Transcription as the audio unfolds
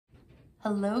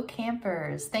Hello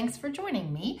campers, thanks for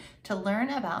joining me to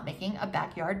learn about making a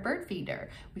backyard bird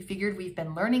feeder. We figured we've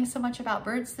been learning so much about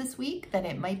birds this week that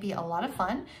it might be a lot of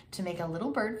fun to make a little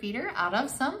bird feeder out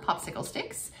of some popsicle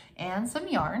sticks and some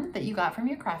yarn that you got from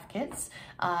your craft kits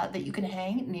that you can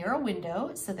hang near a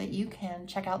window so that you can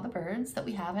check out the birds that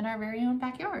we have in our very own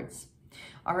backyards.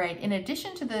 All right, in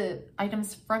addition to the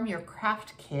items from your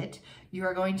craft kit, you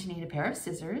are going to need a pair of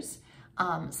scissors,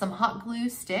 some hot glue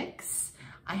sticks.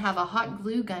 I have a hot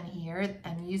glue gun here.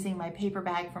 I'm using my paper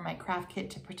bag from my craft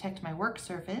kit to protect my work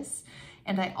surface.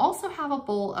 And I also have a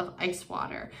bowl of ice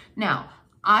water. Now,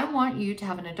 I want you to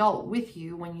have an adult with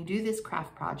you when you do this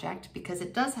craft project because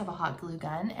it does have a hot glue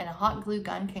gun, and a hot glue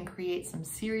gun can create some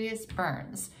serious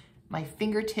burns. My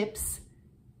fingertips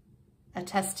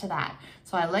attest to that.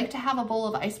 So I like to have a bowl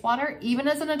of ice water. Even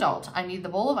as an adult, I need the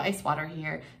bowl of ice water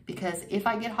here because if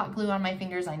I get hot glue on my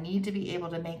fingers, I need to be able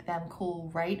to make them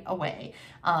cool right away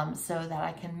so that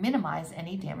I can minimize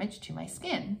any damage to my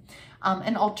skin.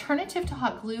 An alternative to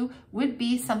hot glue would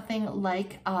be something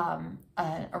like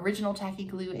Original Tacky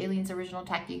Glue, Aleene's Original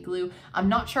Tacky Glue. I'm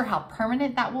not sure how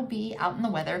permanent that will be out in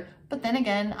the weather, but then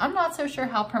again, I'm not so sure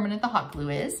how permanent the hot glue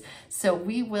is. So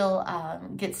we will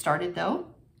get started though,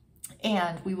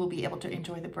 and we will be able to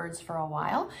enjoy the birds for a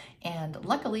while. And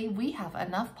luckily we have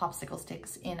enough popsicle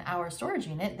sticks in our storage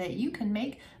unit that you can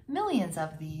make millions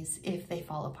of these if they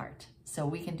fall apart. So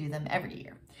we can do them every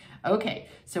year. Okay,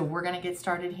 so we're gonna get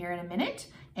started here in a minute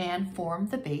and form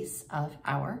the base of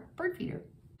our bird feeder.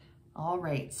 All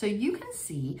right, so you can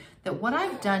see that what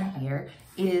I've done here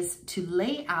is to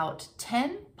lay out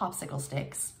 10 popsicle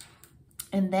sticks,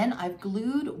 and then I've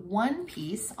glued one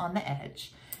piece on the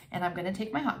edge. And I'm gonna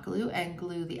take my hot glue and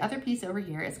glue the other piece over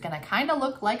here. It's gonna kind of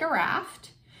look like a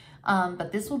raft,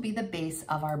 but this will be the base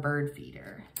of our bird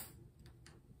feeder.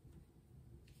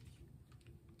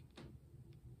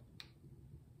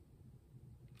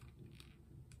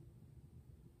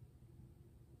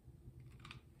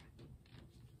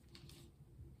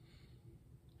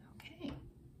 Okay.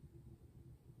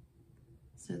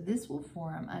 So this will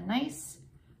form a nice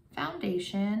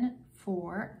foundation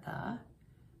for the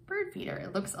bird feeder.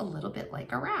 It looks a little bit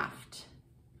like a raft.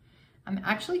 I'm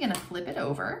actually gonna flip it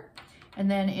over,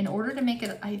 and then in order to make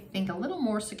it, I think, a little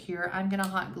more secure, I'm gonna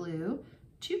hot glue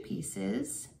two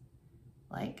pieces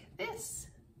like this.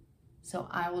 So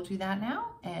I will do that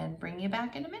now and bring you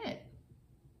back in a minute.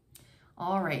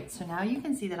 All right, so now you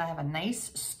can see that I have a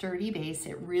nice sturdy base.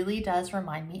 It really does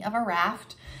remind me of a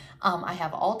raft. I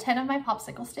have all 10 of my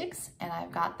popsicle sticks, and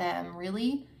I've got them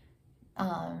really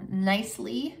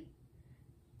nicely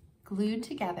glued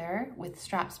together with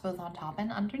straps both on top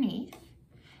and underneath.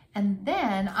 And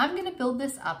then I'm gonna build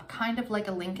this up kind of like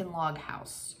a Lincoln log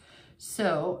house.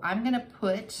 So I'm gonna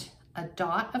put a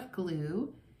dot of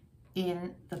glue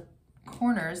in the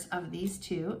corners of these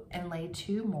two and lay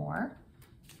two more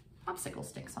popsicle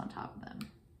sticks on top of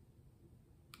them.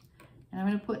 And I'm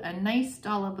gonna put a nice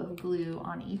dollop of glue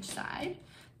on each side.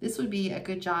 This would be a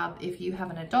good job if you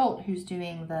have an adult who's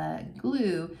doing the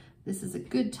glue. This is a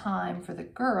good time for the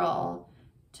girl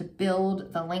to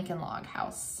build the Lincoln log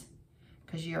house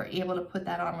because you're able to put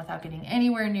that on without getting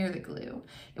anywhere near the glue.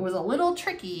 It was a little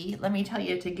tricky, let me tell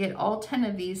you, to get all 10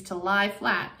 of these to lie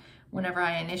flat whenever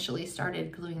I initially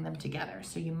started gluing them together.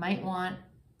 So you might want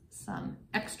some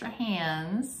extra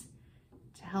hands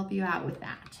to help you out with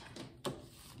that.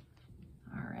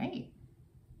 All right.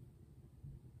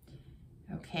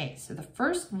 Okay, so the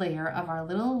first layer of our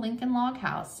little Lincoln log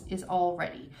house is all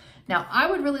ready. Now, I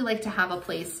would really like to have a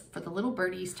place for the little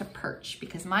birdies to perch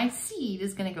because my seed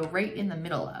is gonna go right in the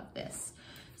middle of this.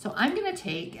 So I'm gonna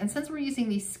take, and since we're using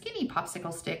these skinny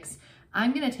popsicle sticks,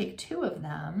 I'm gonna take two of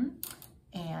them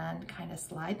and kind of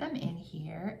slide them in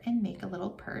here and make a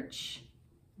little perch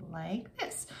like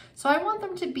this. So I want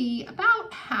them to be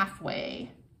about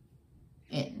halfway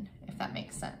in, if that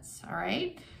makes sense, all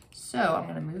right? So I'm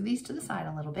gonna move these to the side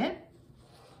a little bit.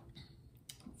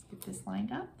 Let's get this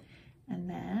lined up. And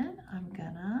then I'm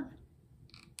gonna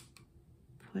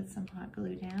put some hot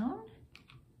glue down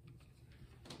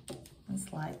and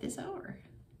slide this over.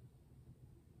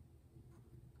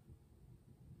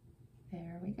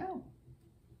 There we go.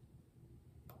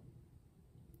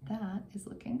 That is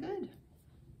looking good.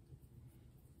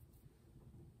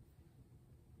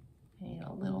 I need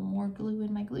a little more glue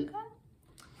in my glue gun.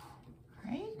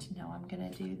 All right, now I'm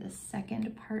gonna do the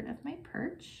second part of my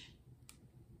perch.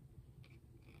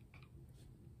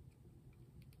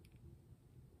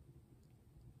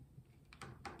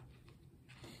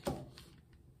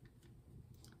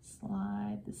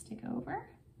 Slide the stick over.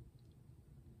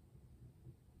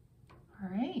 All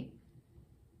right.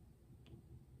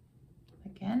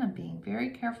 Again, I'm being being very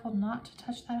careful not to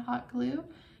touch that hot glue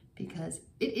because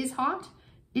it is hot,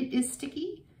 it is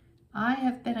sticky. I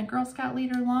have been a Girl Scout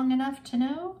leader long enough to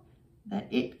know that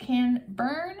it can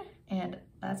burn, and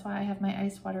that's why I have my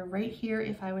ice water right here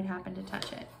if I would happen to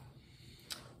touch it.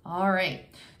 All right,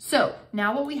 so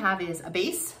now what we have is a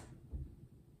base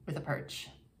with a perch.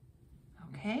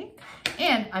 Okay,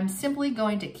 and I'm simply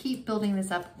going to keep building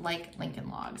this up like Lincoln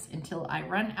Logs until I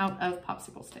run out of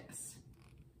popsicle sticks.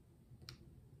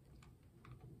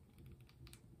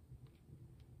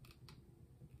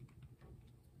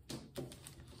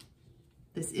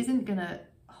 This isn't gonna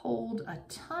hold a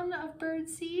ton of bird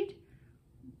seed,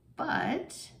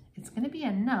 but it's gonna be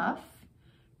enough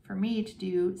for me to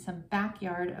do some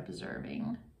backyard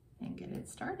observing and get it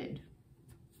started.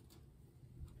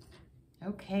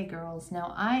 Okay, girls,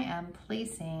 now I am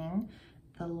placing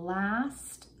the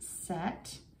last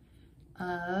set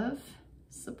of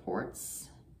supports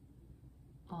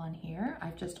on here.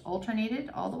 I've just alternated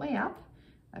all the way up.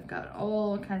 I've got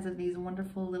all kinds of these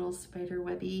wonderful little spider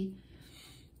webby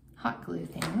hot glue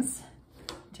things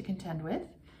to contend with.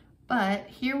 But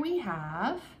here we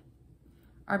have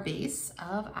our base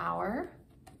of our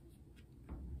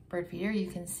bird feeder. You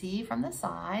can see from the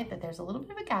side that there's a little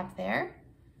bit of a gap there,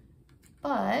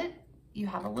 but you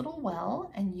have a little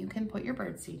well and you can put your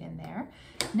bird seed in there.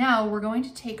 Now we're going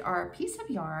to take our piece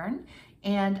of yarn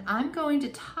and I'm going to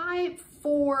tie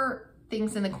 4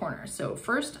 things in the corner. So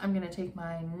first I'm going to take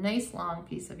my nice long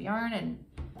piece of yarn and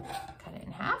cut it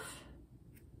in half.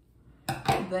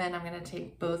 Then I'm going to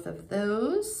take both of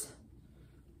those,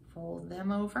 fold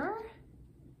them over,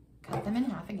 cut them in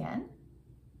half again.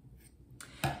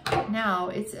 Now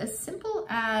it's as simple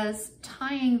as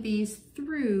tying these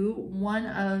through one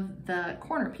of the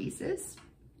corner pieces,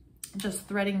 just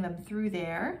threading them through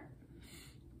there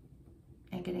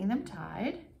and getting them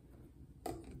tied.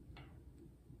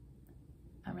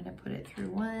 I'm going to put it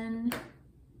through one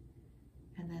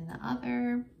and then the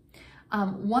other.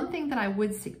 One thing that I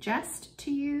would suggest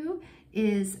to you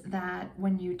is that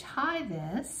when you tie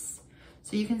this,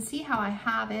 so you can see how I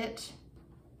have it.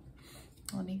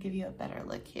 Let me give you a better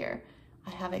look here. I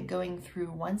have it going through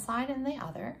one side and the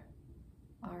other,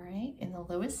 all right, in the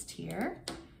lowest tier.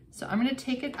 So I'm gonna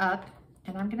take it up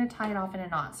and I'm gonna tie it off in a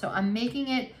knot. So I'm making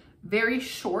it very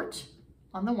short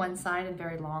on the one side and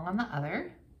very long on the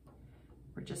other.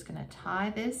 We're just gonna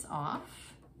tie this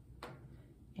off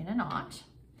in a knot.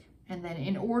 And then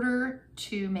in order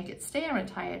to make it stay, I'm gonna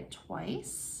tie it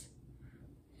twice.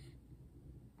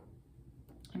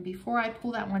 And before I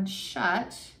pull that one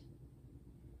shut,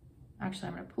 actually,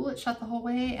 I'm gonna pull it shut the whole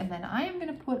way, and then I am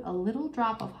gonna put a little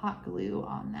drop of hot glue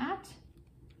on that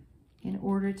in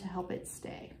order to help it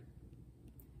stay.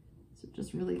 So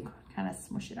just really kind of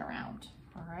smush it around,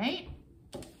 all right?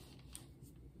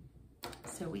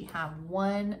 So we have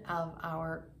one of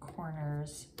our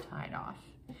corners tied off.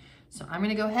 So I'm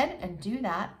gonna go ahead and do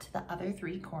that to the other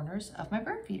 3 corners of my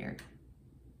bird feeder.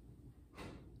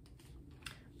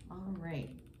 All right.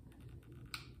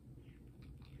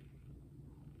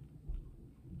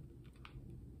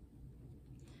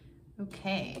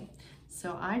 Okay,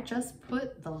 so I just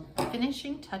put the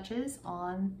finishing touches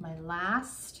on my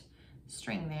last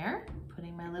string there,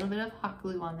 putting my little bit of hot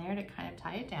glue on there to kind of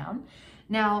tie it down.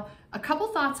 Now, a couple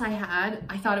thoughts I had.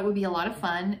 I thought it would be a lot of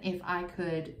fun if I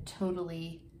could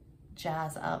totally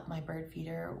jazz up my bird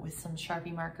feeder with some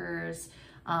Sharpie markers,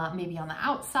 maybe on the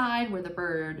outside where the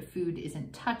bird food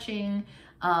isn't touching.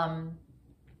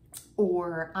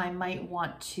 Or I might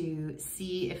want to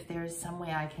see if there's some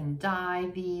way I can dye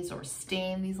these or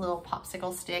stain these little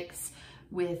popsicle sticks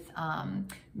with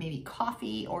maybe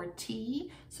coffee or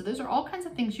tea. So those are all kinds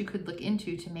of things you could look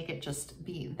into to make it just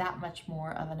be that much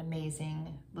more of an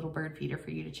amazing little bird feeder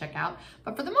for you to check out.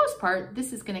 But for the most part,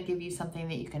 this is gonna give you something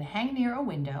that you can hang near a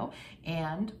window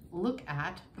and look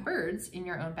at the birds in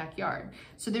your own backyard.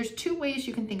 So there's 2 ways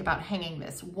you can think about hanging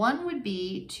this. One would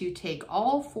be to take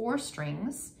all 4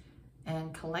 strings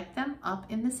and collect them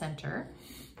up in the center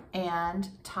and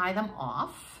tie them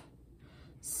off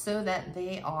so that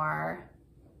they are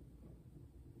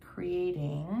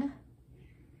creating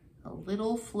a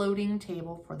little floating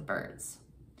table for the birds.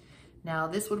 Now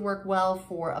this would work well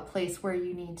for a place where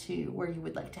you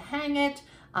would like to hang it,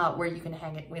 where you can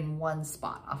hang it in one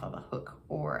spot off of a hook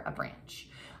or a branch.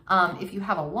 If you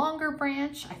have a longer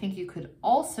branch, I think you could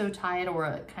also tie it, or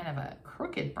a kind of a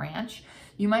crooked branch,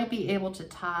 you might be able to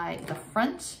tie the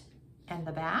front and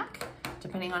the back,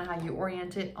 depending on how you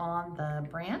orient it on the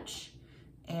branch,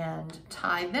 and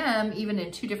tie them even in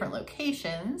 2 different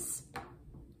locations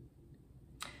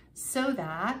so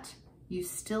that you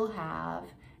still have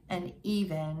an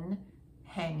even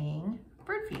hanging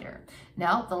bird feeder.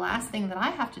 Now, the last thing that I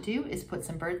have to do is put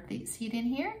some bird seed in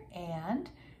here and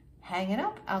hang it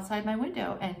up outside my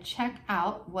window and check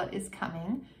out what is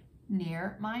coming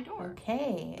near my door.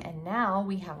 Okay, and now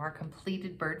we have our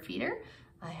completed bird feeder.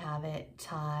 I have it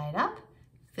tied up,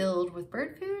 filled with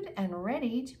bird food, and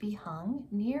ready to be hung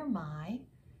near my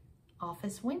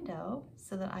office window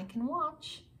so that I can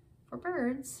watch for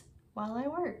birds while I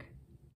work.